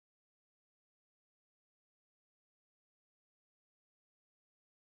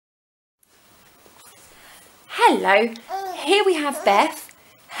Hello, here we have Beth.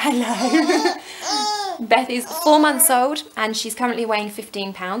 Hello. Beth is 4 months old and she's currently weighing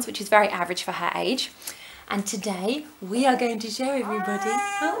 15 pounds, which is very average for her age. And today we are going to show everybody,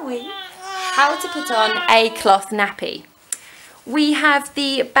 aren't we, how to put on a cloth nappy. We have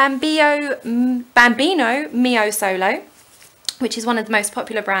the Bambino Mio Solo, which is one of the most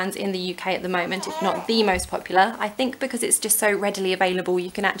popular brands in the UK at the moment, if not the most popular. I think because it's just so readily available,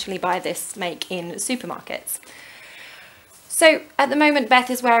 you can actually buy this make in supermarkets. So at the moment,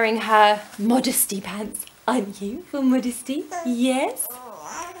 Beth is wearing her modesty pants, aren't you, for modesty? Yes.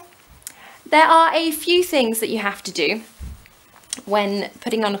 There are a few things that you have to do when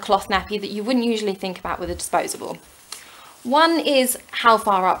putting on a cloth nappy that you wouldn't usually think about with a disposable. One is how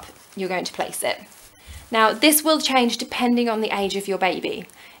far up you're going to place it. Now, this will change depending on the age of your baby.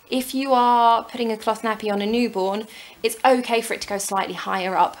 If you are putting a cloth nappy on a newborn, it's okay for it to go slightly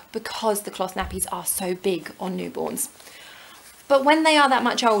higher up because the cloth nappies are so big on newborns. But when they are that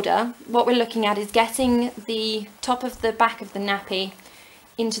much older, what we're looking at is getting the top of the back of the nappy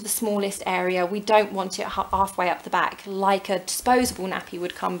into the smallest area. We don't want it halfway up the back like a disposable nappy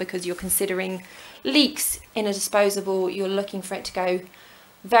would come, because you're considering leaks in a disposable. You're looking for it to go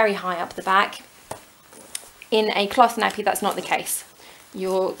very high up the back. In a cloth nappy, that's not the case.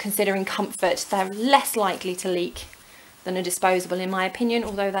 You're considering comfort. They're less likely to leak than a disposable, in my opinion,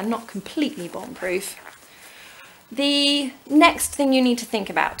 although they're not completely bomb-proof. The next thing you need to think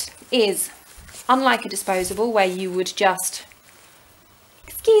about is, unlike a disposable where you would just,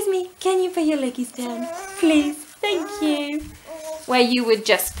 excuse me, can you put your leggies down, please, thank you, where you would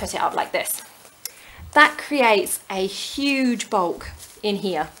just put it up like this. That creates a huge bulk in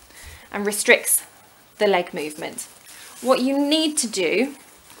here and restricts the leg movement. What you need to do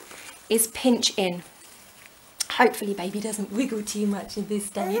is pinch in. Hopefully baby doesn't wiggle too much at this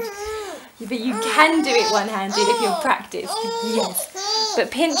stage, but you can do it one-handed if you're practiced, yes.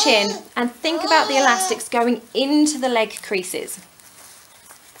 But pinch in and think about the elastics going into the leg creases.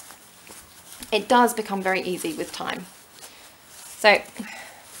 It does become very easy with time. So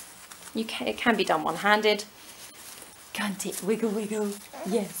it can be done one-handed. Can't it? Wiggle, wiggle.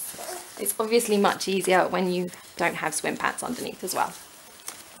 Yes. It's obviously much easier when you don't have swim pads underneath as well.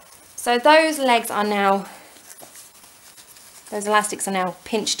 So those legs are now, those elastics are now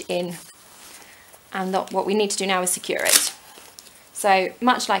pinched in, and what we need to do now is secure it. So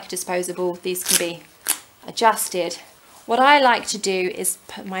much like a disposable, these can be adjusted. What I like to do is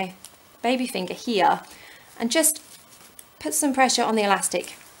put my baby finger here and just put some pressure on the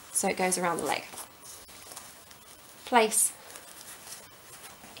elastic so it goes around the leg. Place,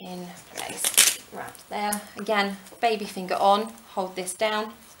 in place, right there. Again, baby finger on, hold this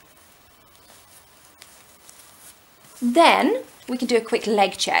down. Then we can do a quick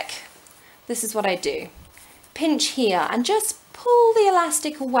leg check. This is what I do. Pinch here and just pull the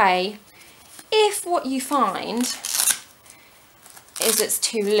elastic away if what you find is it's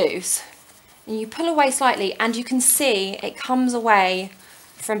too loose. And you pull away slightly and you can see it comes away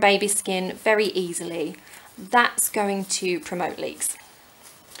from baby skin very easily. That's going to promote leaks.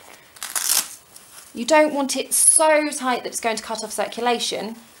 You don't want it so tight that it's going to cut off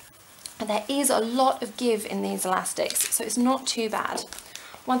circulation. And there is a lot of give in these elastics, so it's not too bad.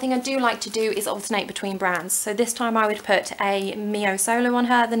 One thing I do like to do is alternate between brands. So this time I would put a Mio Solo on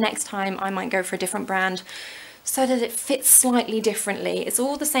her. The next time I might go for a different brand so that it fits slightly differently. It's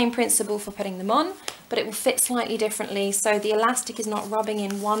all the same principle for putting them on, but it will fit slightly differently. So the elastic is not rubbing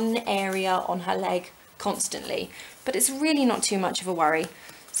in one area on her leg constantly, but it's really not too much of a worry.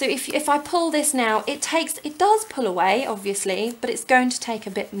 So if I pull this now, it does pull away, obviously, but it's going to take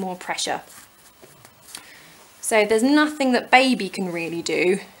a bit more pressure. So there's nothing that baby can really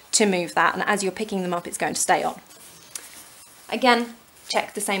do to move that, and as you're picking them up, it's going to stay on. Again,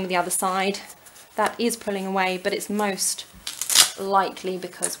 check the same with the other side. That is pulling away, but it's most likely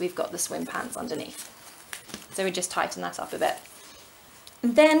because we've got the swim pants underneath. So we just tighten that up a bit.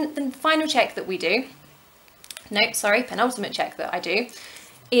 And then the final check that we do, penultimate check that I do,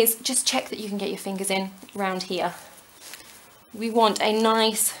 is just check that you can get your fingers in around here. We want a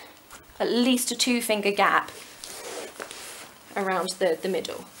nice, at least a 2-finger gap around the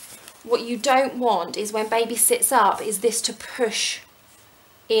middle. What you don't want is when baby sits up is this to push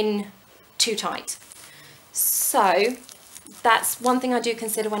in too tight. So that's one thing I do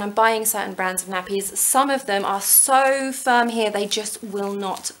consider when I'm buying certain brands of nappies. Some of them are so firm here they just will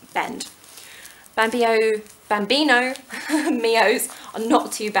not bend. Bambino Mios are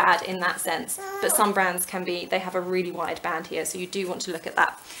not too bad in that sense, but some brands can be, they have a really wide band here, so you do want to look at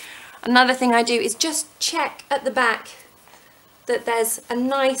that. Another thing I do is just check at the back that there's a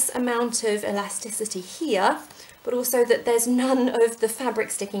nice amount of elasticity here, but also that there's none of the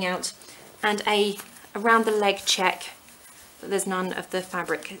fabric sticking out, and around the leg check that there's none of the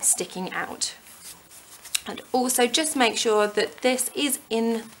fabric sticking out. And also just make sure that this is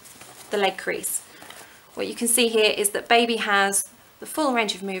in the leg crease. What you can see here is that baby has the full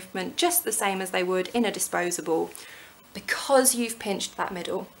range of movement, just the same as they would in a disposable, because you've pinched that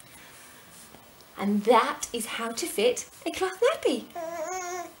middle. And that is how to fit a cloth nappy.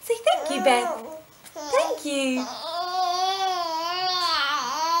 Say thank you, Beth. Thank you.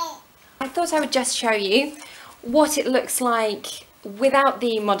 I thought I would just show you what it looks like without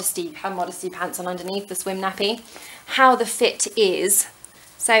her modesty pants on underneath the swim nappy, how the fit is.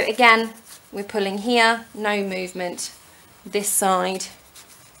 So again, we're pulling here, no movement. This side,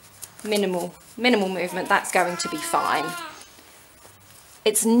 minimal movement, that's going to be fine.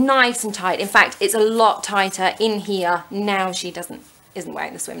 It's nice and tight. In fact, it's a lot tighter in here now she isn't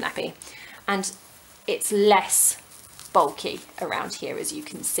wearing the swim nappy, and it's less bulky around here, as you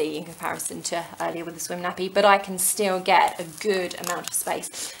can see, in comparison to earlier with the swim nappy, but I can still get a good amount of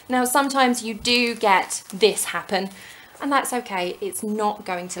space. Now sometimes you do get this happen, and that's okay. It's not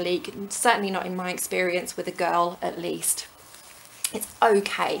going to leak, certainly not in my experience with a girl at least. It's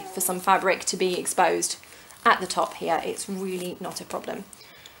okay for some fabric to be exposed at the top here. It's really not a problem.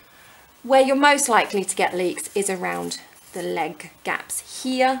 Where you're most likely to get leaks is around the leg gaps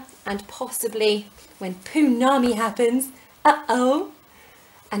here, and possibly when punami happens,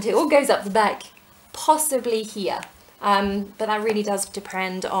 and it all goes up the back, possibly here. But that really does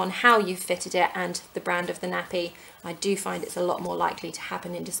depend on how you've fitted it and the brand of the nappy. I do find it's a lot more likely to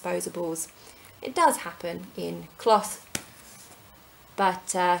happen in disposables. It does happen in cloth,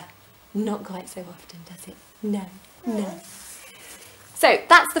 but not quite so often, does it? No. So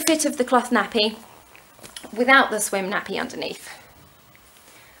that's the fit of the cloth nappy without the swim nappy underneath.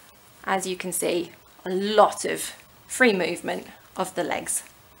 As you can see, a lot of free movement of the legs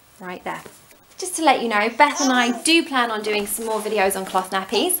right there. Just to let you know, Beth and I do plan on doing some more videos on cloth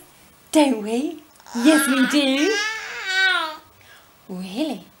nappies, don't we? Yes, we do.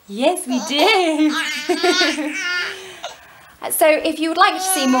 Really? Yes, we do. So if you would like to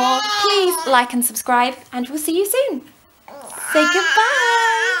see more, please like and subscribe, and we'll see you soon. Say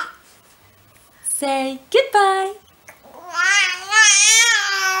goodbye. Say goodbye.